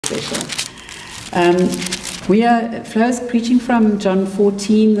special. Flo's preaching from John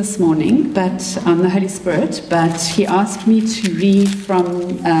 14 this morning, but on the Holy Spirit. But he asked me to read from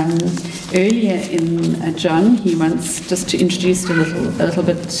earlier in John. He wants just to introduce a little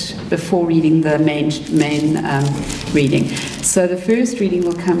bit before reading the main reading. So the first reading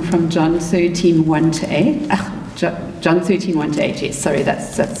will come from John 13, 1 to 8. John 13, 1 to 8. Yes, sorry,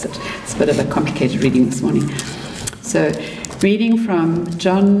 that's it. It's a bit of a complicated reading this morning. So, reading from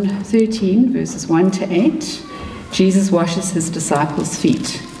John 13, verses 1 to 8, Jesus washes his disciples'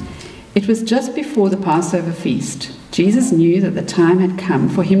 feet. It was just before the Passover feast. Jesus knew that the time had come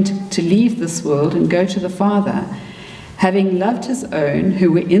for him to leave this world and go to the Father. Having loved his own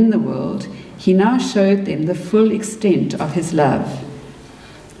who were in the world, he now showed them the full extent of his love.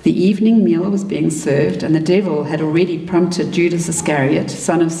 The evening meal was being served, and the devil had already prompted Judas Iscariot,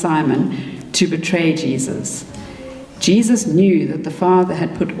 son of Simon, to betray Jesus. Jesus knew that the Father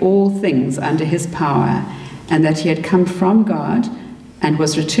had put all things under his power, and that he had come from God and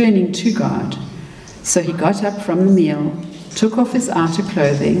was returning to God. So he got up from the meal, took off his outer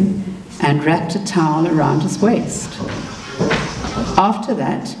clothing, and wrapped a towel around his waist. After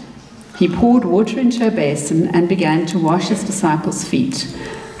that, he poured water into a basin and began to wash his disciples' feet,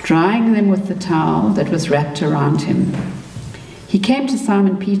 drying them with the towel that was wrapped around him. He came to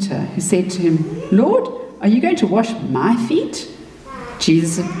Simon Peter, who said to him, "Lord, are you going to wash my feet?"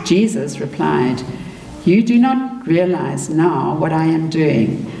 Jesus replied, "You do not realize now what I am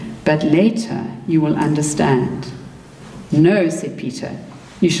doing, but later you will understand." "No," said Peter,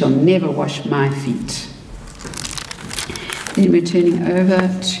 "you shall never wash my feet." Then we're turning over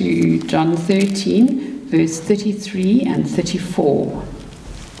to John 13, verse 33 and 34.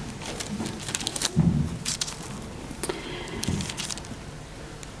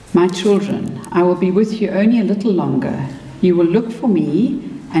 "My children, I will be with you only a little longer. You will look for me,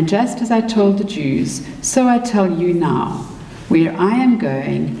 and just as I told the Jews, so I tell you now, where I am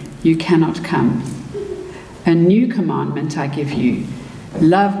going, you cannot come. A new commandment I give you,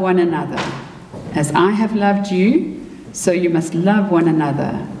 love one another. As I have loved you, so you must love one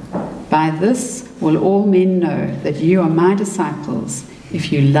another. By this will all men know that you are my disciples,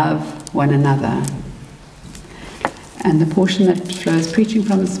 if you love one another." And the portion that Flo is preaching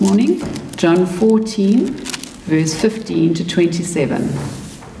from this morning, John 14, verse 15 to 27.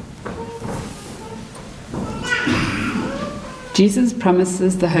 Jesus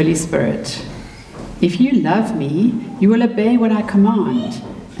promises the Holy Spirit. "If you love me, you will obey what I command,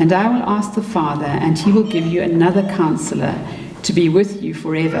 and I will ask the Father, and he will give you another counselor to be with you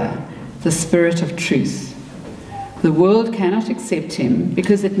forever, the Spirit of truth. The world cannot accept him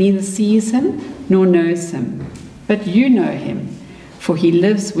because it neither sees him nor knows him. But you know him, for he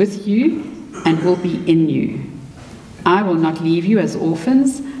lives with you and will be in you. I will not leave you as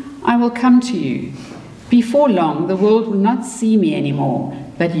orphans, I will come to you. Before long, the world will not see me anymore,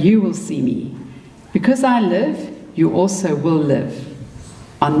 but you will see me. Because I live, you also will live.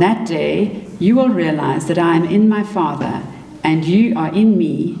 On that day, you will realize that I am in my Father, and you are in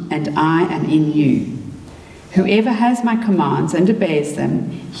me, and I am in you. Whoever has my commands and obeys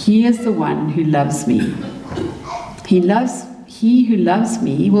them, he is the one who loves me. He who loves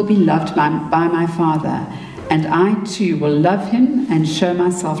me will be loved by my Father, and I too will love him and show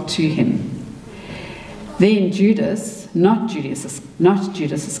myself to him." Then Judas, not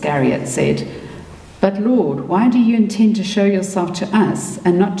Judas Iscariot, said, "But Lord, why do you intend to show yourself to us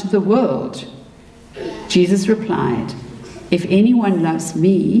and not to the world?" Jesus replied, "If anyone loves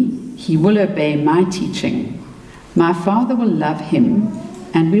me, he will obey my teaching. My Father will love him,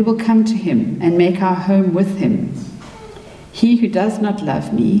 and we will come to him and make our home with him. He who does not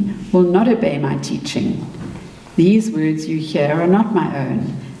love me will not obey my teaching. These words you hear are not my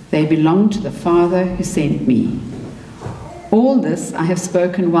own. They belong to the Father who sent me. All this I have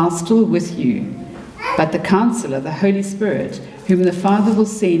spoken while still with you, but the Counselor, the Holy Spirit, whom the Father will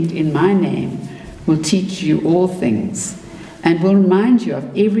send in my name, will teach you all things, and will remind you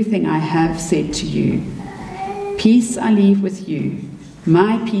of everything I have said to you. Peace I leave with you,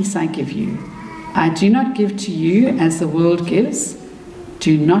 my peace I give you. I do not give to you as the world gives.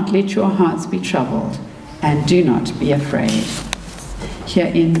 Do not let your hearts be troubled, and do not be afraid."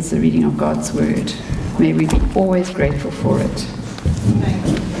 Here ends the reading of God's word. May we be always grateful for it.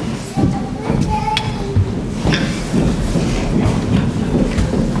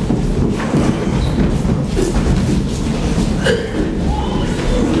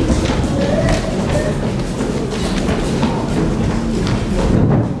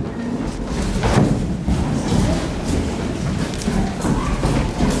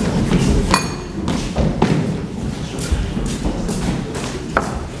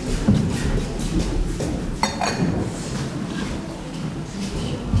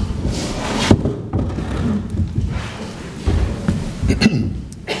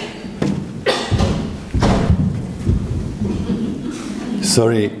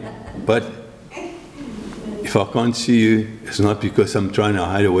 Sorry, but if I can't see you, it's not because I'm trying to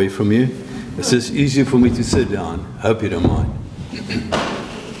hide away from you. It's just easier for me to sit down. Hope you don't mind.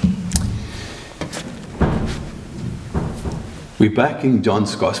 We're back in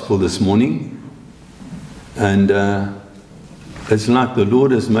John's Gospel this morning, and it's like the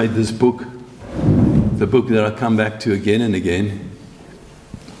Lord has made this book the book that I come back to again and again,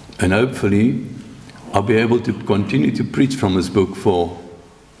 and hopefully I'll be able to continue to preach from this book for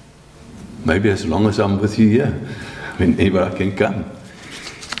maybe as long as I'm with you here, whenever I can come.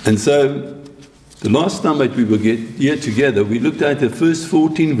 And so, the last time that we were here together, we looked at the first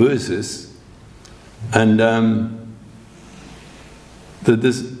 14 verses, and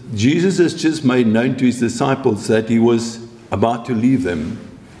Jesus has just made known to his disciples that he was about to leave them,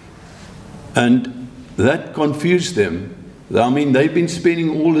 and that confused them. I mean, they've been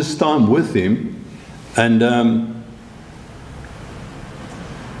spending all this time with him, and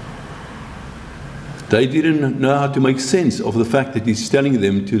they didn't know how to make sense of the fact that he's telling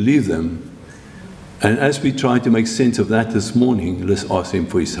them to leave them. And as we try to make sense of that this morning, let's ask him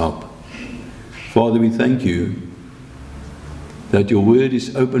for his help. Father, we thank you that your word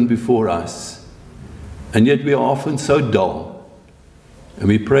is open before us, and yet we are often so dull. And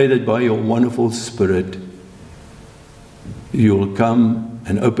we pray that by your wonderful Spirit, you will come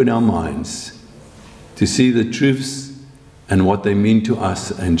and open our minds to see the truths and what they mean to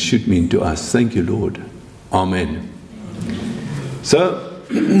us and should mean to us. Thank you, Lord. Amen. So,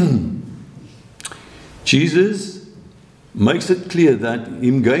 Jesus makes it clear that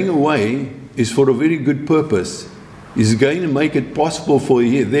him going away is for a very good purpose. He's going to make it possible for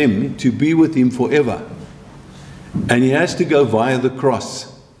them to be with him forever. And he has to go via the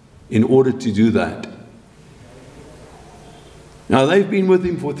cross in order to do that. Now, they've been with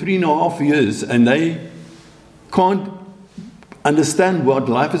him for 3.5 years, and they can't understand what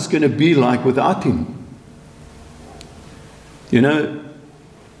life is going to be like without him. You know,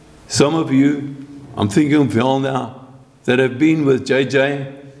 some of you, I'm thinking of Val now, that have been with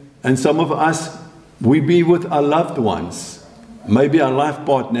JJ, and some of us, we be with our loved ones, maybe our life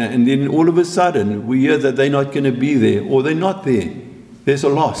partner, and then all of a sudden we hear that they're not going to be there, or they're not there. There's a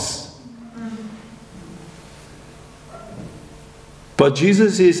loss. But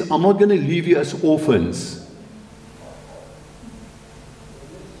Jesus says, I'm not going to leave you as orphans.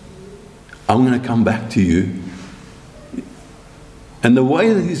 I'm going to come back to you. And the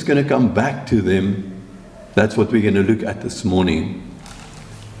way that he's going to come back to them, that's what we're going to look at this morning.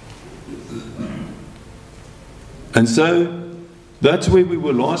 And so, that's where we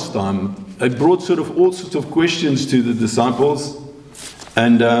were last time. It brought sort of all sorts of questions to the disciples,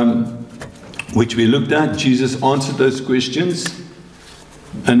 and which we looked at. Jesus answered those questions.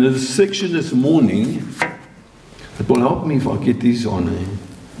 And in the section this morning, it will help me if I get these on.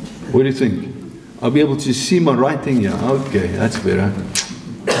 What do you think? I'll be able to see my writing here. Okay, that's better.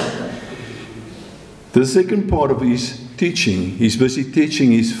 The second part of his teaching, he's busy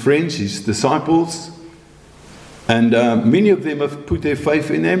teaching his friends, his disciples, and many of them have put their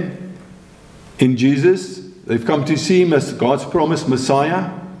faith in him, in Jesus. They've come to see him as God's promised Messiah,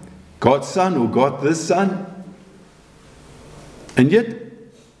 God's Son, or God the Son. And yet,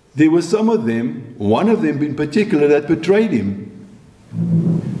 there were some of them, one of them in particular, that betrayed him.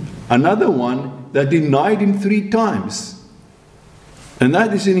 Another one that denied him 3 times. And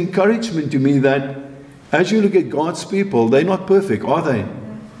that is an encouragement to me that as you look at God's people, they're not perfect, are they?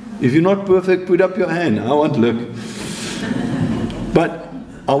 If you're not perfect, put up your hand. I won't look. But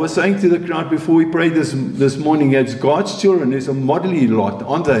I was saying to the crowd before we prayed this morning, as God's children is a modelly lot,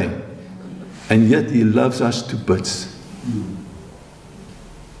 aren't they? And yet he loves us to bits.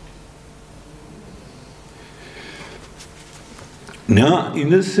 Now, in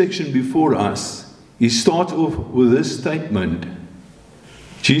this section before us, he starts off with this statement.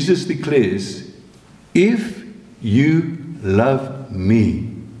 Jesus declares, if you love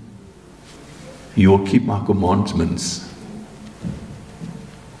me, you will keep my commandments.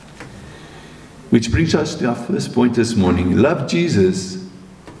 Which brings us to our first point this morning. Love Jesus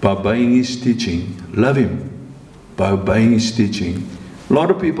by obeying his teaching. Love him by obeying his teaching. A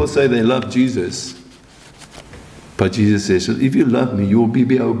lot of people say they love Jesus. But Jesus says, if you love me, you will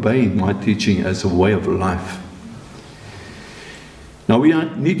be obeying my teaching as a way of life. Now we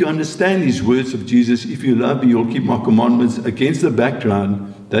need to understand these words of Jesus, if you love me, you will keep my commandments, against the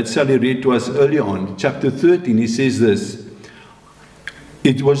background that Sally read to us earlier on. Chapter 13, he says this,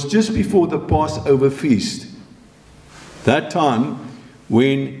 it was just before the Passover feast. That time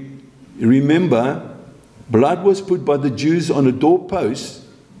when, remember, blood was put by the Jews on a doorpost,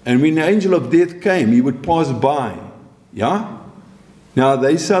 and when the angel of death came, he would pass by. Yeah? Now,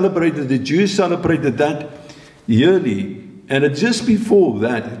 the Jews celebrated that yearly. And just before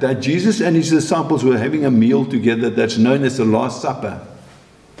that Jesus and his disciples were having a meal together that's known as the Last Supper.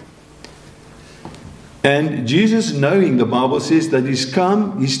 And Jesus, knowing, the Bible says, that his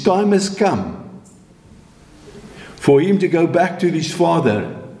time has come for him to go back to his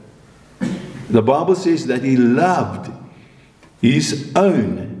Father. The Bible says that he loved his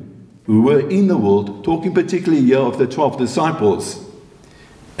own who were in the world, talking particularly here of the 12 disciples.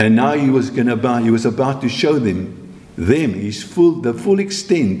 And now he was about to show them the full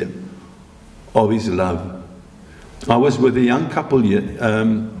extent of his love. I was with a young couple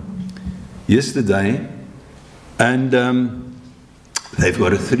yesterday, and they've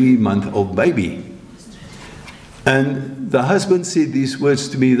got a 3-month-old baby. And the husband said these words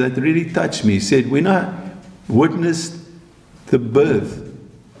to me that really touched me. He said, when I witnessed the birth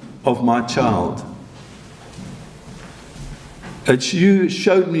of my child, it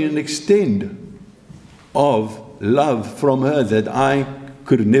showed me an extent of love from her that I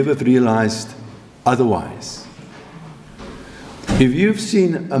could never have realized otherwise. If you've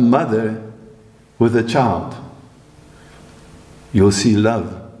seen a mother with a child, you'll see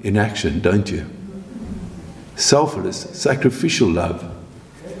love in action, don't you? Selfless, sacrificial love.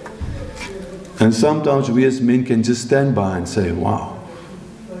 And sometimes we as men can just stand by and say, wow.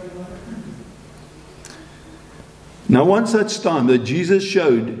 Now, one such time that Jesus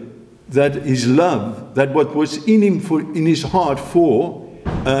showed that his love, that what was in him, in his heart for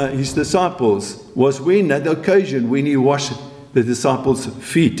his disciples, was when, at the occasion when he washed the disciples'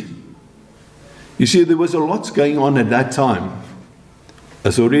 feet. You see, there was a lot going on at that time.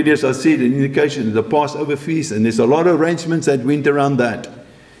 As I said, an indication of the Passover feast, and there's a lot of arrangements that went around that.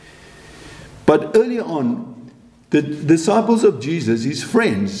 But early on, the disciples of Jesus, his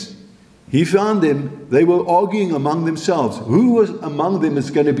friends, he found them, they were arguing among themselves. Who was among them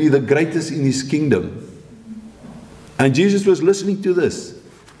is going to be the greatest in his kingdom? And Jesus was listening to this.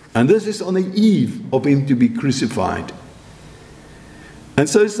 And this is on the eve of him to be crucified. And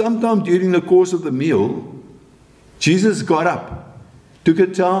so sometime during the course of the meal, Jesus got up, took a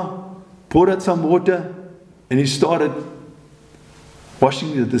towel, poured out some water, and he started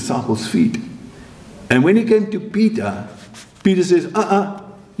washing the disciples' feet. And when he came to Peter, Peter says,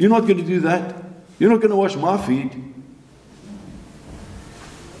 you're not going to do that. You're not going to wash my feet.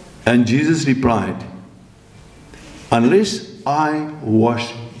 And Jesus replied, unless I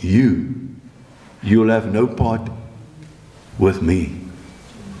wash you, you'll have no part with me.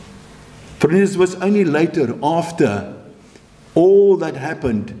 Friends, it was only later, after all that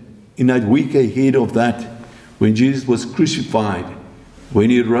happened in that week ahead of that, when Jesus was crucified, when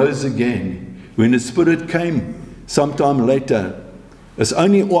he rose again, when the Spirit came sometime later. It's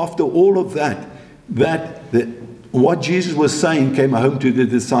only after all of that what Jesus was saying came home to the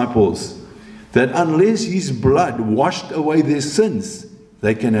disciples, that unless his blood washed away their sins,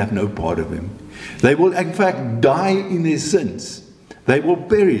 they can have no part of him. They will in fact die in their sins. They will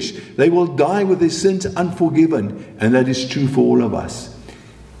perish. They will die with their sins unforgiven. And that is true for all of us.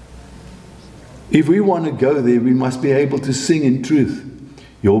 If we want to go there, we must be able to sing in truth.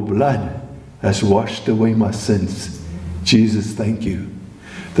 Your blood has washed away my sins. Jesus, thank you.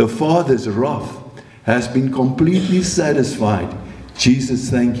 The Father's wrath has been completely satisfied. Jesus,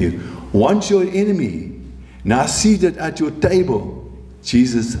 thank you. Once your enemy, now seated at your table.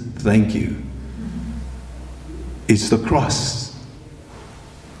 Jesus, thank you. It's the cross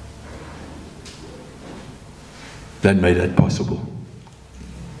that made that possible.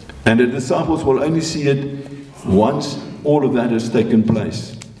 And the disciples will only see it once all of that has taken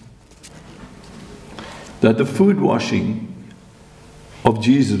place. That the food washing of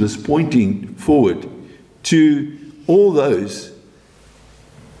Jesus was pointing forward to all those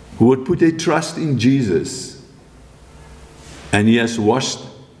who would put their trust in Jesus. And he has washed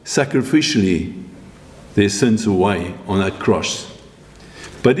sacrificially their sins away on that cross.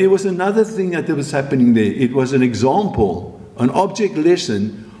 But there was another thing that was happening there. It was an example, an object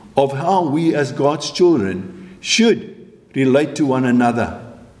lesson of how we as God's children should relate to one another.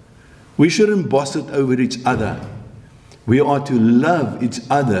 We shouldn't boss it over each other. We are to love each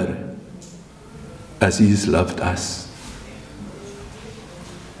other as he has loved us.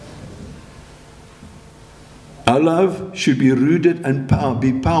 Our love should be rooted and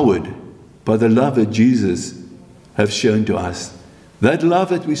be powered by the love that Jesus has shown to us. That love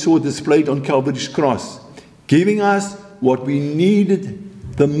that we saw displayed on Calvary's cross, giving us what we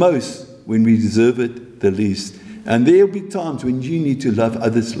needed the most when we deserve it the least. And there will be times when you need to love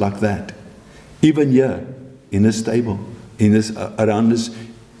others like that. Even here, in this table, around this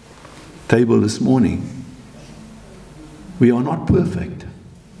table this morning. We are not perfect.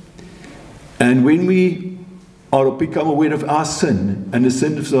 And when we become aware of our sin and the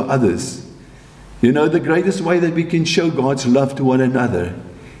sins of others, you know, the greatest way that we can show God's love to one another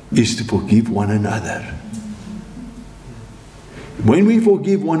is to forgive one another. When we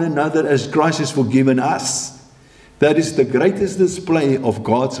forgive one another as Christ has forgiven us, that is the greatest display of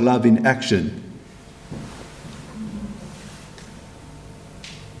God's love in action.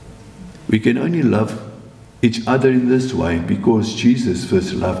 We can only love each other in this way because Jesus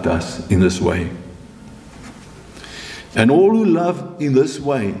first loved us in this way. And all who love in this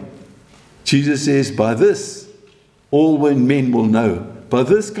way, Jesus says, by this, all men will know. By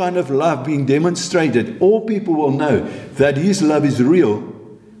this kind of love being demonstrated, all people will know that His love is real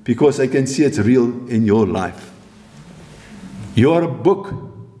because they can see it's real in your life. You are a book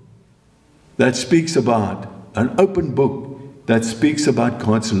that speaks about, an open book that speaks about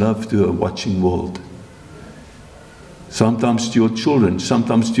God's love to a watching world. Sometimes to your children,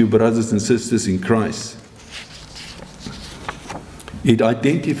 sometimes to your brothers and sisters in Christ. It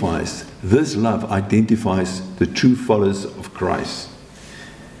identifies, this love identifies the true followers of Christ.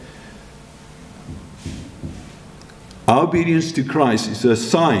 Our obedience to Christ is a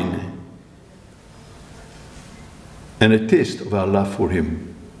sign and a test of our love for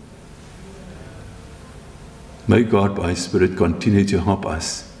Him. May God by His Spirit continue to help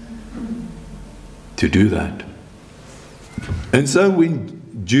us to do that. And so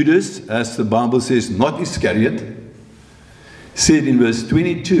when Judas, as the Bible says, not Iscariot, said in verse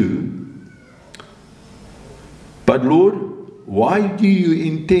 22, but Lord, why do you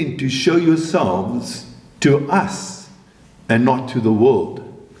intend to show yourselves to us and not to the world?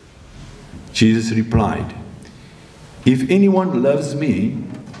 Jesus replied, if anyone loves me,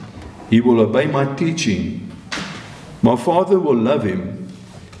 he will obey my teaching. My Father will love him,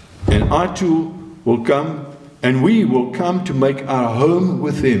 and I too will come, and we will come to make our home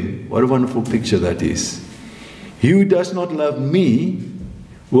with him. What a wonderful picture that is. He who does not love me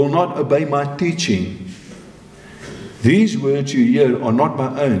will not obey my teaching. These words you hear are not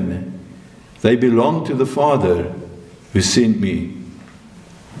my own. They belong to the Father who sent me.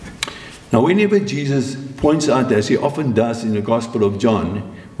 Now, whenever Jesus points out, as He often does in the Gospel of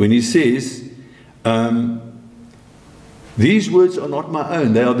John, when He says, these words are not my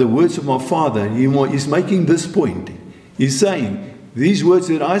own, they are the words of my Father. He's making this point. He's saying, these words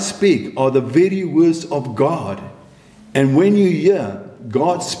that I speak are the very words of God. And when you hear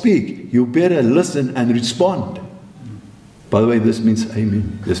God speak, you better listen and respond. By the way, this means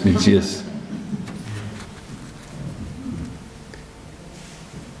amen. This means yes.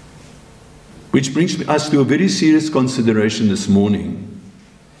 Which brings us to a very serious consideration this morning.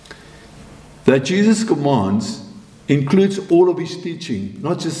 That Jesus' commands includes all of His teaching,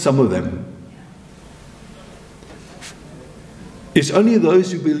 not just some of them. It's only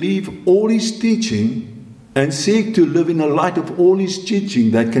those who believe all His teaching and seek to live in the light of all His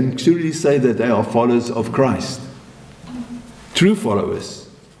teaching that can truly say that they are followers of Christ. True followers.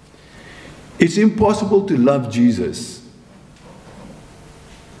 It's impossible to love Jesus,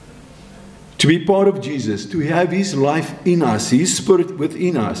 to be part of Jesus, to have His life in us, His Spirit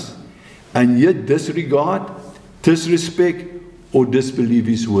within us, and yet disregard, disrespect, or disbelieve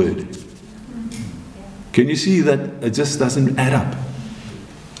His word. Can you see that it just doesn't add up?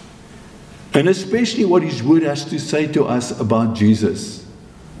 And especially what His word has to say to us about Jesus.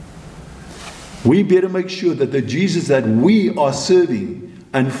 We better make sure that the Jesus that we are serving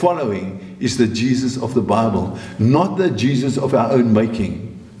and following is the Jesus of the Bible, not the Jesus of our own making.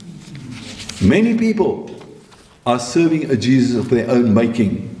 Many people are serving a Jesus of their own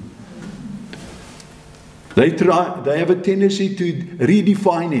making. They have a tendency to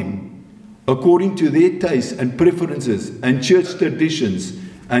redefine Him according to their tastes and preferences and church traditions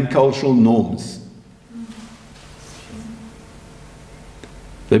and cultural norms.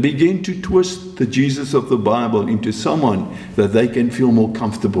 They begin to twist the Jesus of the Bible into someone that they can feel more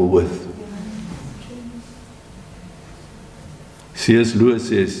comfortable with. C.S. Lewis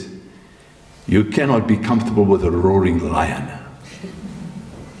says, you cannot be comfortable with a roaring lion.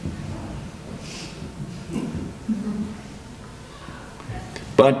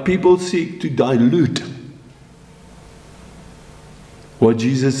 But people seek to dilute what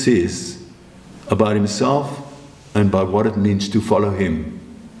Jesus says about Himself and about what it means to follow Him.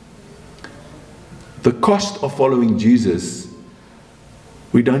 The cost of following Jesus,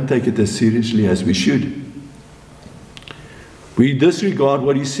 we don't take it as seriously as we should. We disregard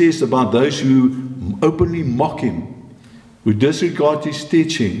what He says about those who openly mock Him, who disregard His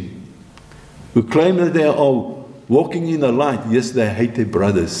teaching, who claim that they are walking in the light, yes, they hate their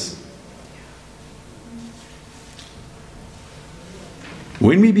brothers.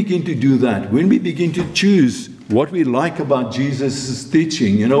 When we begin to do that, when we begin to choose what we like about Jesus'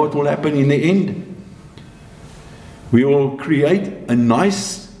 teaching, you know what will happen in the end? We will create a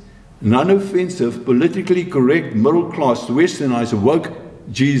nice, non-offensive, politically correct, middle-class, westernized, woke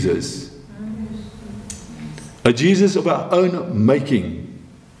Jesus. A Jesus of our own making,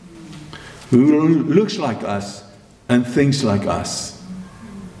 who looks like us and thinks like us.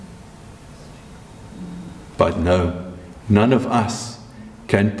 But no, none of us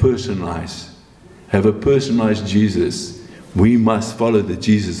can personalize, have a personalized Jesus. We must follow the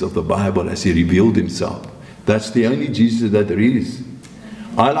Jesus of the Bible as He revealed Himself. That's the only Jesus that there is.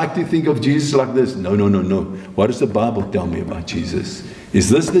 I like to think of Jesus like this. No, no, no, no. What does the Bible tell me about Jesus? Is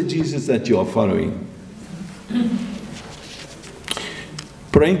this the Jesus that you are following?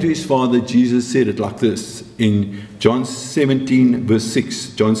 Praying to His Father, Jesus said it like this in John 17 verse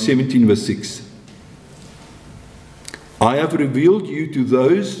 6. John 17 verse 6. I have revealed you to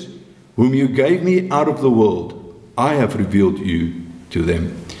those whom you gave me out of the world. I have revealed you to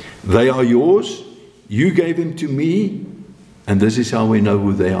them. They are yours. You gave them to me. And this is how we know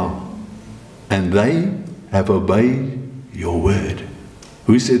who they are. And they have obeyed your word.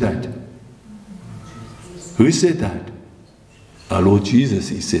 Who said that? Who said that? Our Lord Jesus,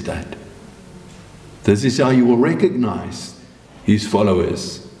 He said that. This is how you will recognize His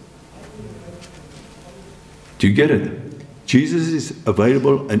followers. Do you get it? Jesus is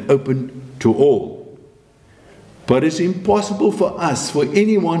available and open to all. But it's impossible for us, for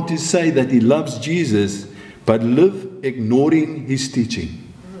anyone to say that he loves Jesus, but live ignoring His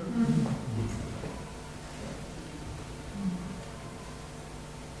teaching.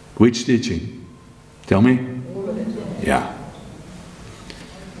 Which teaching? Tell me. Yeah.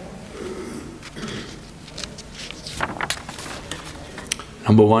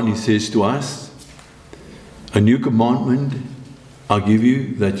 Number one, He says to us, a new commandment I'll give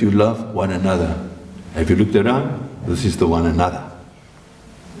you, that you love one another. Have you looked around? This is the one another.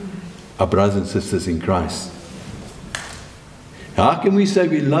 Our brothers and sisters in Christ. How can we say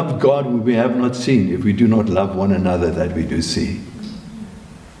we love God whom we have not seen if we do not love one another that we do see?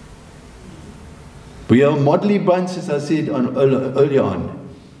 We are a motley bunch, as I said earlier on.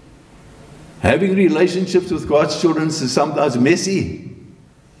 Having relationships with God's children is sometimes messy.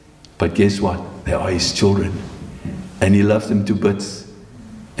 But guess what? They are His children. And He loves them to bits.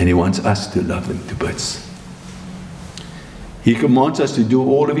 And He wants us to love them to bits. He commands us to do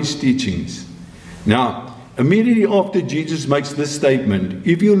all of His teachings. Now, immediately after Jesus makes this statement,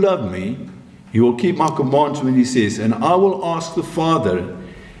 if you love me, you will keep my commands, when He says, and I will ask the Father,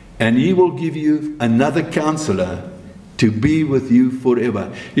 and He will give you another counselor to be with you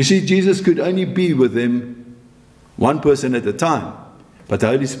forever. You see, Jesus could only be with them, one person at a time. But the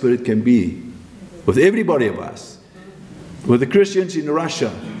Holy Spirit can be with everybody of us. With the Christians in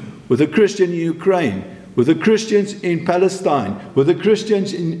Russia, with the Christian in Ukraine, with the Christians in Palestine, with the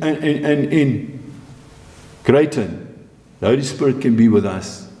Christians in Greyton. The Holy Spirit can be with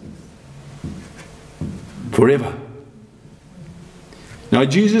us forever. Now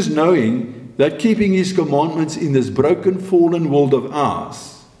Jesus, knowing that keeping His commandments in this broken, fallen world of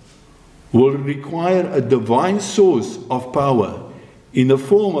ours will require a divine source of power in the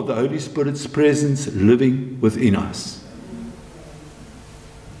form of the Holy Spirit's presence living within us.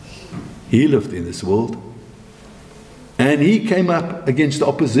 He lived in this world, and He came up against the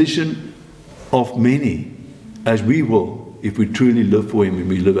opposition of many, as we will if we truly live for Him and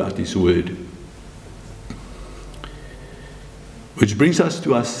we live out His word. Which brings us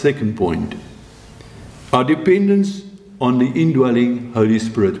to our second point, our dependence on the indwelling Holy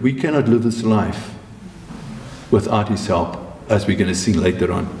Spirit. We cannot live this life without His help, as we're going to sing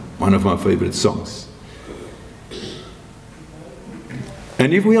later on, one of my favorite songs.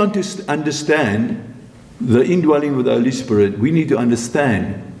 And if we want to understand the indwelling with the Holy Spirit, we need to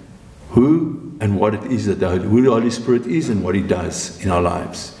understand who and what it is that who the Holy Spirit is and what He does in our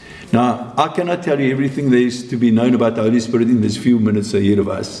lives. Now, I cannot tell you everything there is to be known about the Holy Spirit in these few minutes ahead of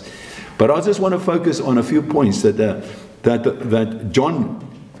us. But I just want to focus on a few points that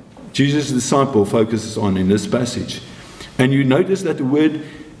John, Jesus' disciple, focuses on in this passage. And you notice that the word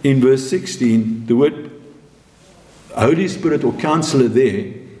in verse 16, the word Holy Spirit or counselor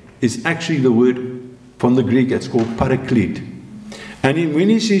there is actually the word from the Greek. It's called paraclete. And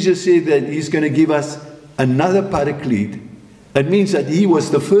when Jesus said that He's going to give us another paraclete, it means that He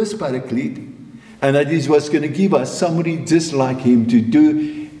was the first paraclete, and that He was going to give us somebody just like Him to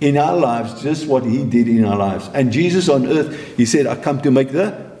do in our lives just what He did in our lives. And Jesus on earth, He said, I come to make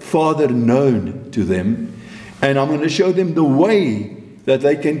the Father known to them, and I'm going to show them the way that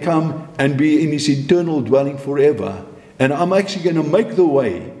they can come and be in His eternal dwelling forever. And I'm actually going to make the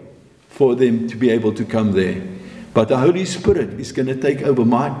way for them to be able to come there. But the Holy Spirit is going to take over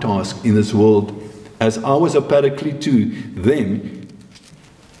my task in this world, as I was a paraclete to them,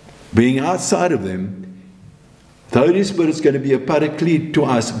 being outside of them. The Holy Spirit is going to be a paraclete to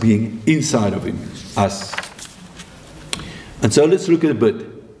us, being inside of Him, us. And so let's look at a bit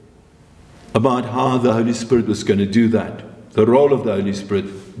about how the Holy Spirit was going to do that. The role of the Holy Spirit,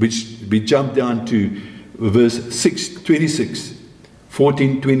 which we jump down to verse 6:26,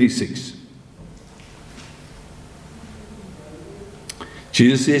 14:26.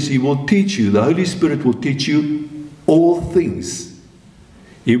 Jesus says He will teach you, the Holy Spirit will teach you all things.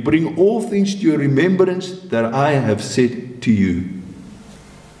 He will bring all things to your remembrance that I have said to you.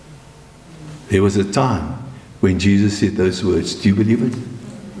 There was a time when Jesus said those words. Do you believe it?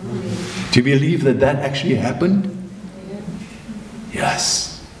 Do you believe that that actually happened?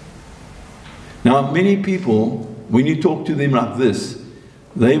 Yes. Now, many people, when you talk to them like this,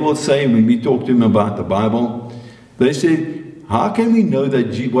 they will say, when we talk to them about the Bible, they say, how can we know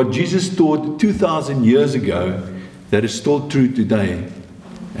that what Jesus taught 2,000 years ago, that is still true today?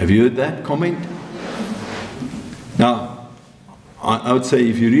 Have you heard that comment? Now, I would say,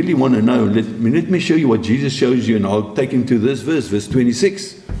 if you really want to know, let me show you what Jesus shows you, and I'll take him to this verse, verse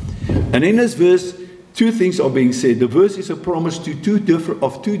 26. And in this verse, two things are being said. The verse is a promise to two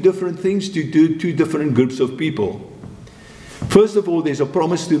different things to two different groups of people. First of all, there's a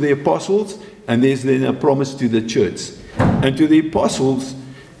promise to the apostles, and there's then a promise to the church. And to the apostles,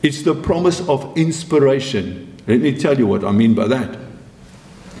 it's the promise of inspiration. Let me tell you what I mean by that.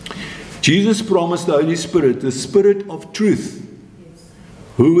 Jesus promised the Holy Spirit, the Spirit of truth,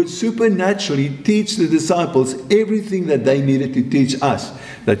 who would supernaturally teach the disciples everything that they needed to teach us,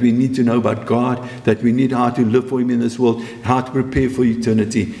 that we need to know about God, that we need how to live for Him in this world, how to prepare for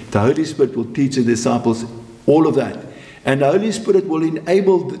eternity. The Holy Spirit will teach the disciples all of that. And the Holy Spirit will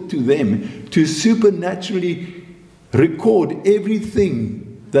enable to them to supernaturally record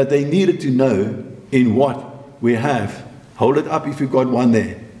everything that they needed to know in what we have. Hold it up if you've got one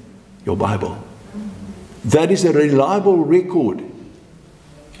there. Your Bible. That is a reliable record,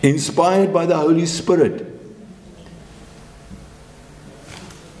 inspired by the Holy Spirit,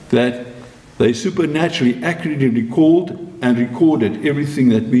 that they supernaturally accurately recalled and recorded everything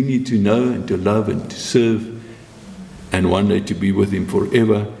that we need to know and to love and to serve, and one day to be with Him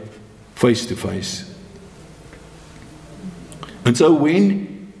forever, face to face. And so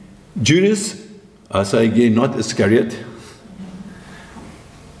when Judas, I say again, not Iscariot,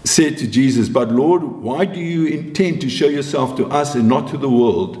 said to Jesus, but Lord, why do you intend to show yourself to us and not to the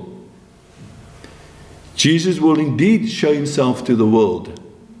world? Jesus will indeed show Himself to the world,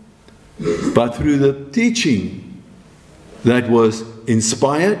 but through the teaching that was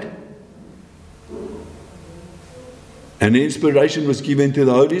inspired, and the inspiration was given to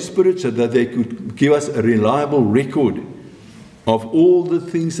the Holy Spirit so that they could give us a reliable record of all the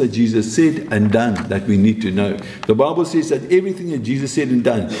things that Jesus said and done that we need to know. The Bible says that everything that Jesus said and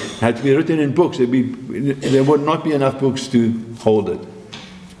done had to be written in books. There would not be enough books to hold it.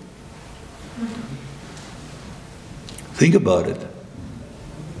 Think about it.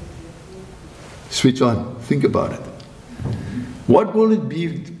 Switch on. Think about it. What will it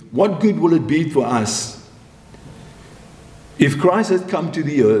be? What good will it be for us if Christ had come to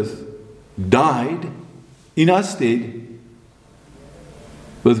the earth, died in our stead,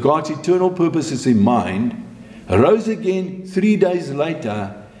 with God's eternal purposes in mind, rose again 3 days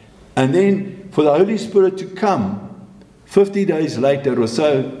later, and then for the Holy Spirit to come 50 days later or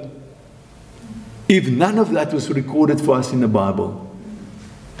so, if none of that was recorded for us in the Bible?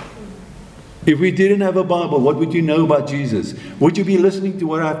 If we didn't have a Bible, what would you know about Jesus? Would you be listening to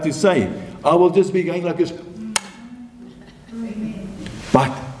what I have to say? I will just be going like this.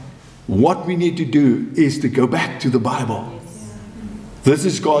 But what we need to do is to go back to the Bible. This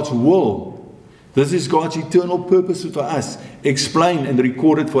is God's will. This is God's eternal purpose for us, explained and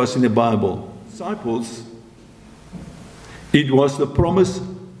recorded for us in the Bible. Disciples, it was the promise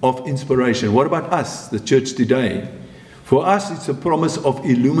of inspiration. What about us, the church today? For us, it's a promise of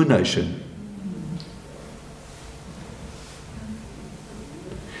illumination.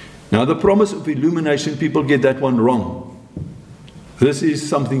 Now, the promise of illumination, people get that one wrong. This is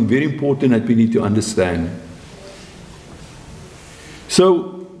something very important that we need to understand.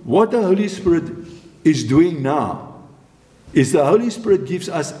 So, what the Holy Spirit is doing now is the Holy Spirit gives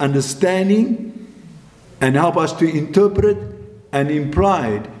us understanding and help us to interpret and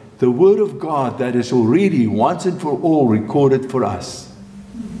imply the Word of God that is already once and for all recorded for us.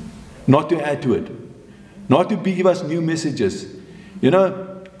 Not to add to it. Not to give us new messages. You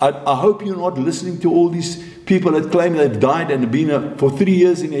know, I hope you're not listening to all these people that claim they've died and been for 3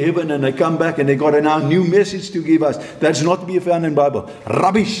 years in heaven, and they come back and they got a now new message to give us. That's not to be found in the Bible.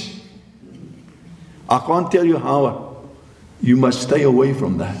 Rubbish. I can't tell you how. You must stay away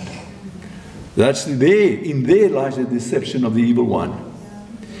from that. That's there. In there lies the deception of the evil one.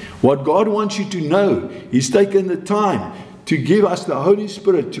 What God wants you to know, He's taken the time to give us the Holy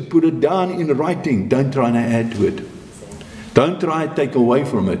Spirit, to put it down in writing. Don't try and add to it. Don't try and take away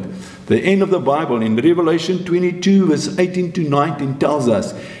from it. The end of the Bible in Revelation 22 verse 18 to 19 tells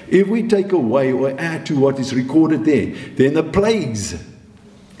us, if we take away or add to what is recorded there, then the plagues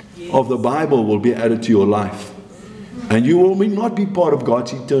of the Bible will be added to your life. And you will not be part of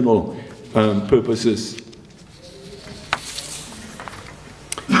God's eternal purposes.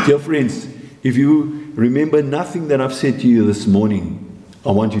 Dear friends, if you remember nothing that I've said to you this morning,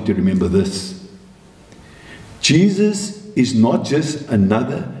 I want you to remember this. Jesus is not just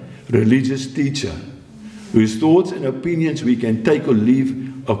another religious teacher whose thoughts and opinions we can take or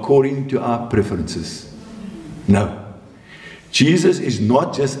leave according to our preferences. No. Jesus is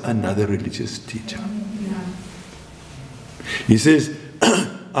not just another religious teacher. He says,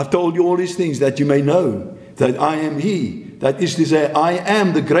 I've told you all these things that you may know that I am He. That is to say, I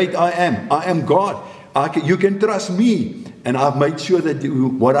am the great I am. I am God. You can trust me. And I've made sure that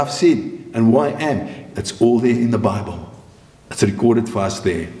what I've said and who I am, it's all there in the Bible. It's recorded for us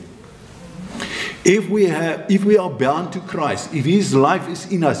there. If we are bound to Christ, if His life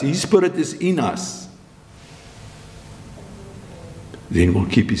is in us, His Spirit is in us, then we'll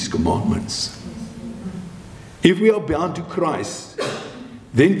keep His commandments. If we are bound to Christ,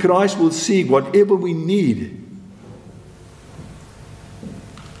 then Christ will see whatever we need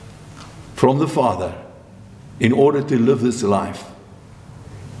from the Father in order to live this life.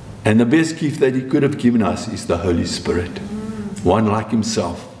 And the best gift that He could have given us is the Holy Spirit, one like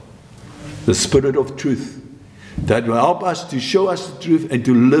Himself, the Spirit of truth, that will help us to show us the truth and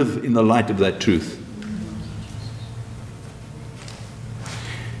to live in the light of that truth.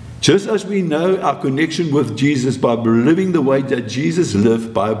 Just as we know our connection with Jesus by living the way that Jesus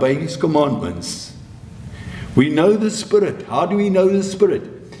lived, by obeying His commandments, we know the Spirit. How do we know the Spirit?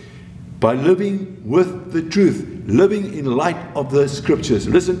 By living with the truth, living in light of the Scriptures.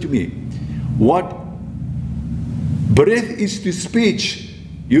 Listen to me. What breath is to speech?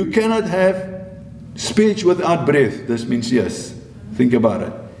 You cannot have speech without breath. This means yes. Think about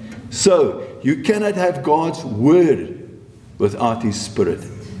it. So, you cannot have God's Word without His Spirit.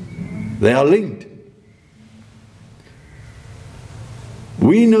 They are linked.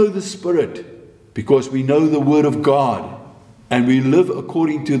 We know the Spirit because we know the Word of God, and we live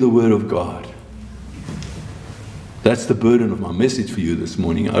according to the Word of God. That's the burden of my message for you this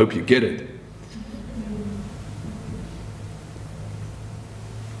morning. I hope you get it.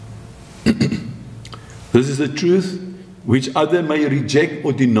 This is the truth which others may reject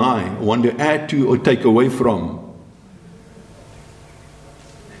or deny, or want to add to or take away from.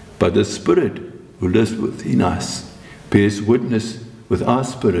 But the Spirit who lives within us bears witness with our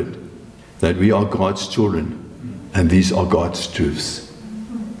spirit that we are God's children, and these are God's truths.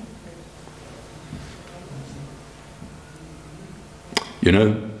 You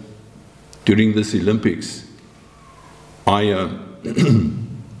know, during this Olympics, I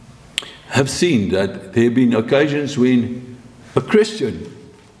have seen that there have been occasions when a Christian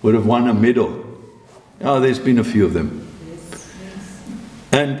would have won a medal. Oh, there's been a few of them.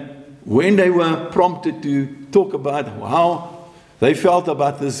 And when they were prompted to talk about how they felt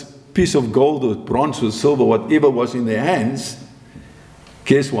about this piece of gold or bronze or silver, whatever was in their hands,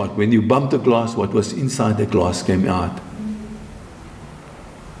 guess what? When you bumped the glass, what was inside the glass came out.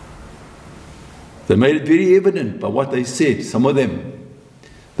 They made it very evident by what they said, some of them,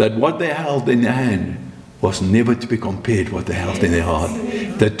 that what they held in their hand was never to be compared to what they held in their heart.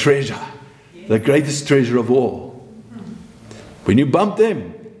 The treasure, the greatest treasure of all. When you bumped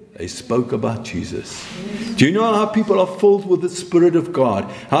them, they spoke about Jesus. Do you know how people are filled with the Spirit of God?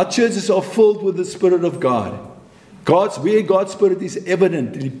 How churches are filled with the Spirit of God? Where God's Spirit is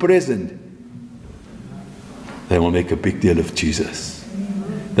evidently present, they will make a big deal of Jesus.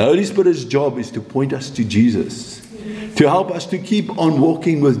 The Holy Spirit's job is to point us to Jesus, to help us to keep on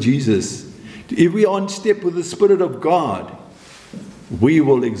walking with Jesus. If we are on step with the Spirit of God, we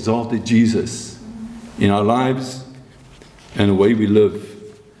will exalt Jesus in our lives and the way we live.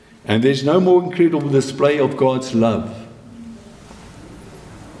 And there's no more incredible display of God's love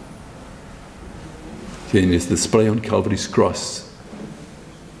than His display on Calvary's cross.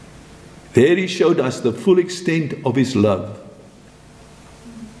 There He showed us the full extent of His love.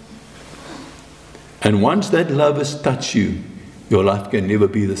 And once that love has touched you, your life can never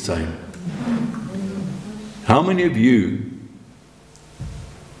be the same. How many of you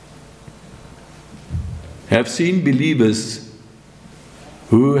have seen believers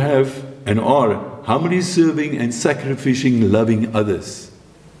who have and are humbly serving and sacrificing, loving others?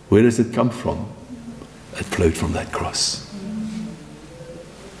 Where does it come from? It flowed from that cross.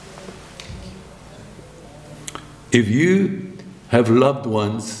 If you have loved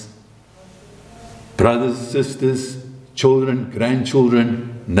ones, brothers, sisters, children,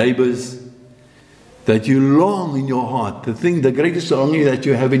 grandchildren, neighbors, that you long in your heart, the greatest longing that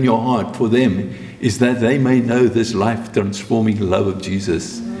you have in your heart for them is that they may know this life-transforming love of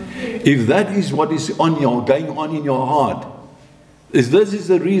Jesus. If that is what is going on in your heart, if this is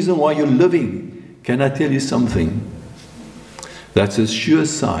the reason why you're living, can I tell you something? That's a sure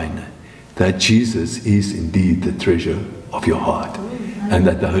sign that Jesus is indeed the treasure of your heart and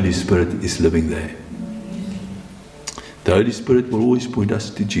that the Holy Spirit is living there. The Holy Spirit will always point us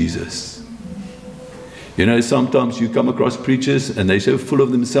to Jesus. You know, sometimes you come across preachers and they're so full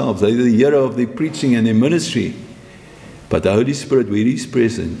of themselves. They're the hero of their preaching and their ministry. But the Holy Spirit, where He's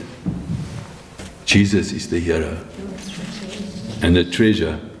present, Jesus is the hero and the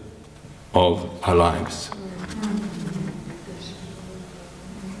treasure of our lives.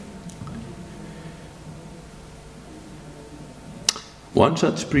 One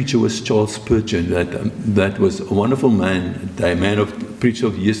such preacher was Charles Spurgeon. That was a wonderful man, a preacher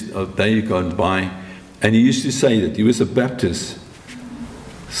of day gone by, and he used to say that he was a Baptist.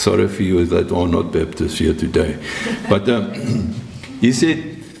 Sorry if you that are not Baptists here today, but he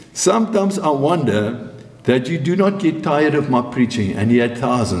said, "Sometimes I wonder that you do not get tired of my preaching," and he had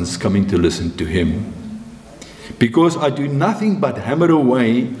thousands coming to listen to him, "because I do nothing but hammer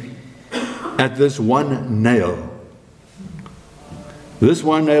away at this one nail. This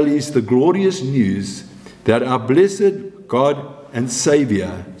one nail is the glorious news that our blessed God and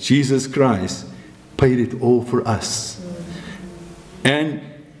Savior, Jesus Christ, paid it all for us. And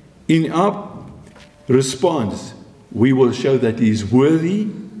in our response, we will show that He is worthy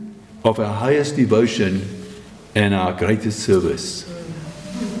of our highest devotion and our greatest service."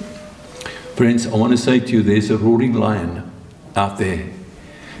 Friends, I want to say to you, there's a roaring lion out there.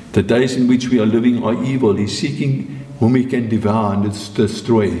 The days in which we are living are evil. He's seeking whom He can devour and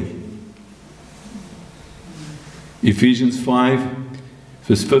destroy. Ephesians 5,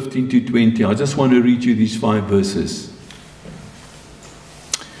 verse 15 to 20. I just want to read you these 5 verses.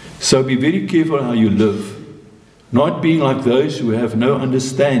 "So be very careful how you live, not being like those who have no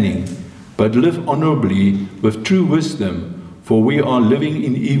understanding, but live honorably with true wisdom, for we are living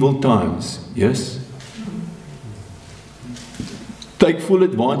in evil times." Yes? "Take full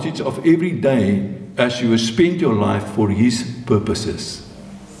advantage of every day as you spend your life for His purposes."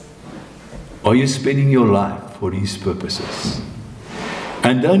 Are you spending your life for His purposes?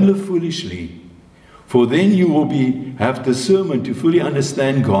 "And don't live foolishly, for then you will have discernment to fully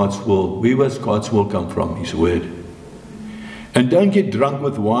understand God's will." Where does God's will come from? His word. "And don't get drunk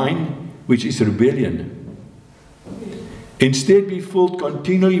with wine, which is rebellion. Instead, be filled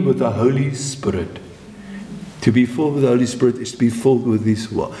continually with the Holy Spirit." To be filled with the Holy Spirit is to be filled with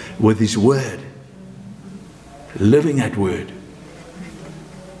His word. Living that word.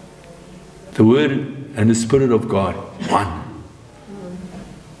 The word and the Spirit of God, one.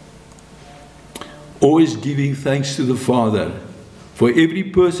 "Always giving thanks to the Father for every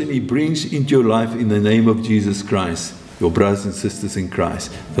person He brings into your life in the name of Jesus Christ." Your brothers and sisters in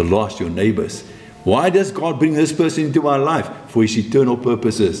Christ, the lost, your neighbors. Why does God bring this person into my life? For His eternal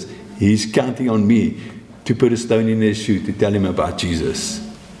purposes. He's counting on me to put a stone in their shoe to tell him about Jesus.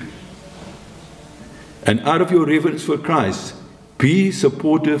 And out of your reverence for Christ, be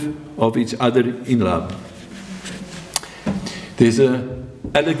supportive of each other in love. There's an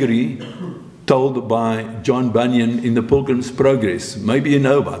allegory told by John Bunyan in the Pilgrim's Progress. Maybe you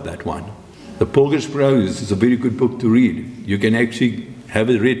know about that one. The Pilgrim's Progress is a very good book to read. You can actually have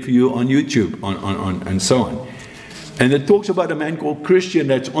it read for you on YouTube and so on. And it talks about a man called Christian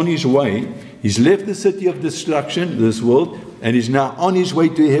that's on his way. He's left the city of destruction, this world, and is now on his way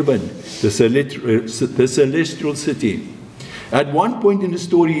to heaven, the celestial city. At one point in the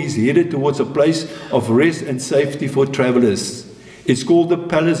story, he's headed towards a place of rest and safety for travelers. It's called the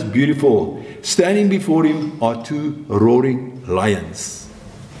Palace Beautiful. Standing before him are 2 roaring lions.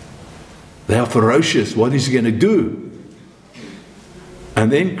 They are ferocious. What is he going to do?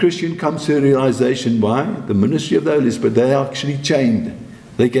 And then Christian comes to a realization by the ministry of the Holy Spirit. They are actually chained.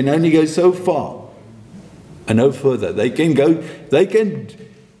 They can only go so far and no further. They can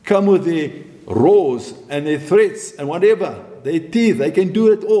come with their roars and their threats and whatever, their teeth. They can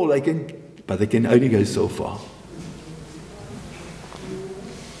do it all. But they can only go so far.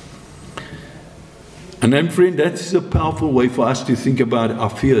 And then, friend, that's a powerful way for us to think about our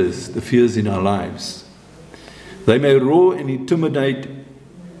fears, the fears in our lives. They may roar and intimidate,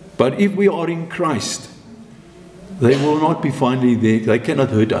 but if we are in Christ, they will not be finally there. They cannot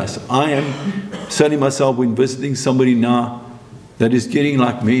hurt us. I am saying myself when visiting somebody now that is getting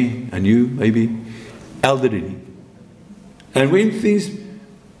like me and you, maybe, elderly. And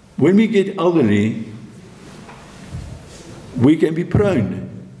when we get elderly, we can be prone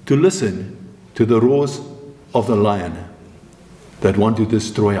to listen to the roars of the lion that want to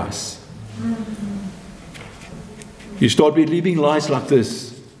destroy us. You start believing lies like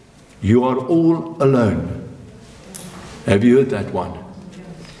this. You are all alone. Have you heard that one?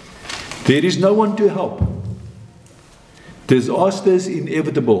 There is no one to help. Disaster is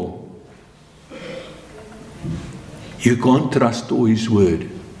inevitable. You can't trust all His word.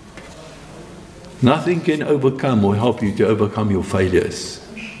 Nothing can overcome or help you to overcome your failures,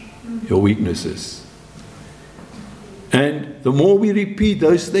 your weaknesses. And the more we repeat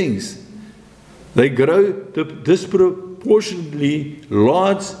those things, they grow disproportionately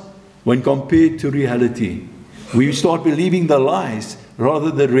large when compared to reality. We start believing the lies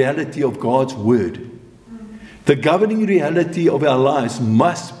rather than the reality of God's word. The governing reality of our lives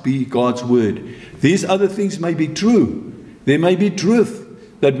must be God's word. These other things may be true. There may be truth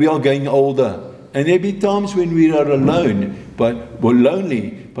that we are getting older. And there be times when we are alone, but we're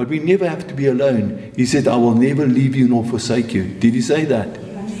lonely, but we never have to be alone. He said, I will never leave you nor forsake you. Did He say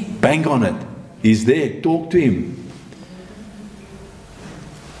that? Bang on it. He's there. Talk to Him.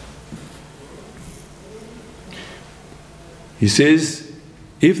 He says,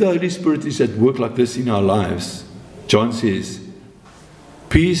 if the Holy Spirit is at work like this in our lives, John says,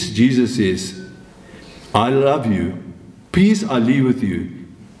 peace, Jesus says, I love you. Peace I leave with you.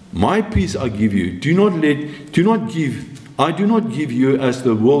 My peace I give you. I do not give you as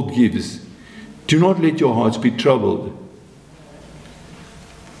the world gives. Do not let your hearts be troubled.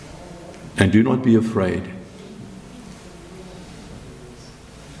 And do not be afraid.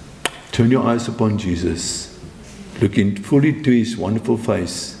 Turn your eyes upon Jesus. Looking fully to His wonderful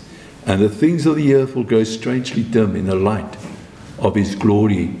face. And the things of the earth will grow strangely dim in the light of His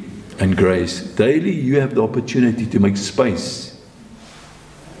glory and grace. Daily you have the opportunity to make space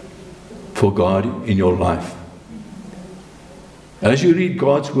for God in your life. As you read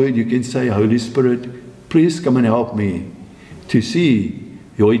God's word, you can say, Holy Spirit, please come and help me to see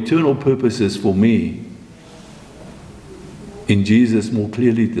your eternal purposes for me in Jesus more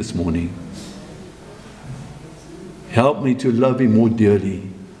clearly this morning. Help me to love Him more dearly.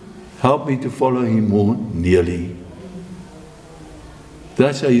 Help me to follow Him more nearly.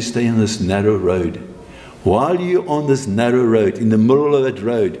 That's how you stay on this narrow road. While you're on this narrow road, in the middle of that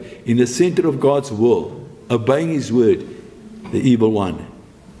road, in the center of God's will, obeying His word, the evil one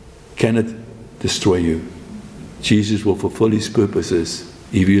cannot destroy you. Jesus will fulfill His purposes.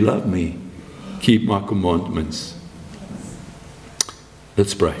 If you love me, keep my commandments.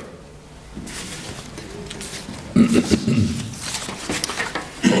 Let's pray.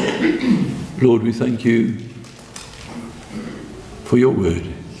 Lord, we thank you for your word.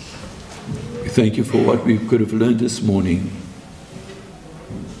 We thank you for what we could have learned this morning.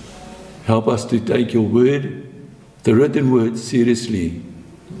 Help us to take your word, the written word, seriously,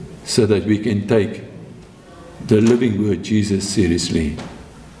 so that we can take the living word, Jesus, seriously.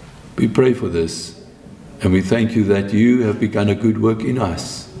 We pray for this, and we thank you that you have begun a good work in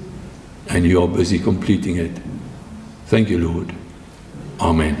us, and you are busy completing it. Thank you, Lord.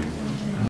 Amen.